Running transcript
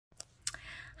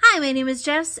Hi, my name is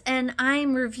Jess, and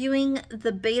I'm reviewing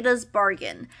The Beta's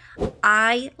Bargain.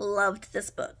 I loved this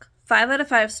book. 5 out of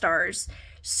 5 stars.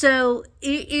 So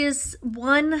it is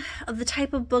one of the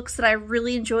type of books that I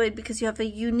really enjoyed because you have a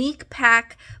unique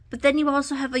pack, but then you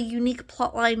also have a unique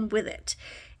plotline with it.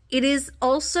 It is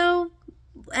also,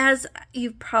 as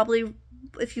you've probably,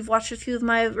 if you've watched a few of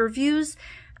my reviews,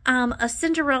 a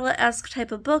Cinderella-esque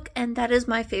type of book, and that is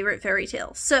my favorite fairy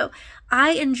tale. So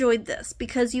I enjoyed this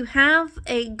because you have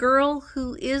a girl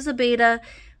who is a beta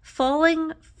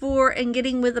falling for and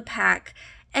getting with a pack,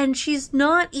 and she's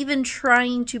not even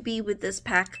trying to be with this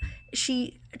pack.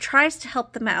 She tries to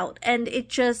help them out, and it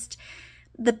just,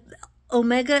 the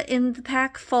Omega in the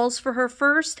pack falls for her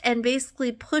first and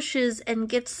basically pushes and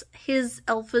gets his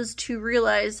alphas to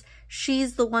realize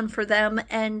she's the one for them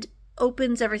and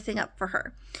opens everything up for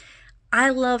her. I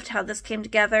loved how this came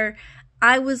together.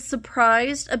 I was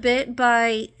surprised a bit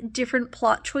by different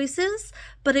plot choices,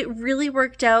 but it really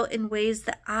worked out in ways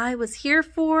that I was here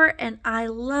for, and I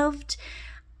loved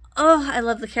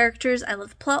the characters, I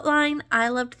loved the plot line, I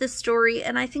loved this story,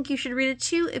 and I think you should read it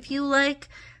too if you like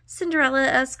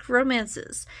Cinderella-esque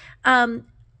romances. And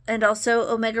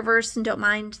also Omegaverse, and don't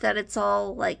mind that it's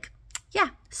all like, yeah.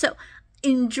 So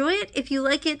enjoy it if you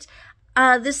like it.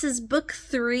 This is book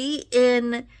 3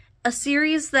 in a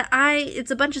series that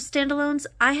it's a bunch of standalones.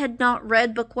 I had not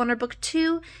read book 1 or book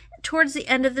 2. Towards the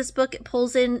end of this book, it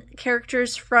pulls in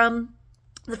characters from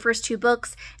the first 2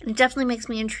 books, and it definitely makes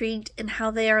me intrigued in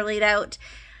how they are laid out.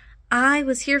 I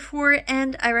was here for it,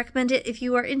 and I recommend it. If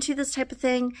you are into this type of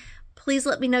thing, please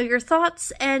let me know your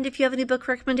thoughts, and if you have any book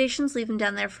recommendations, leave them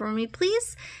down there for me,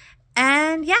 please.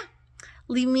 And yeah.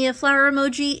 Leave me a flower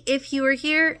emoji if you are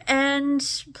here,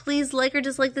 and please like or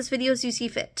dislike this video as you see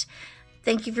fit.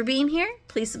 Thank you for being here.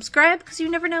 Please subscribe because you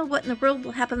never know what in the world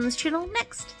will happen on this channel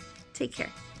next. Take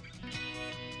care.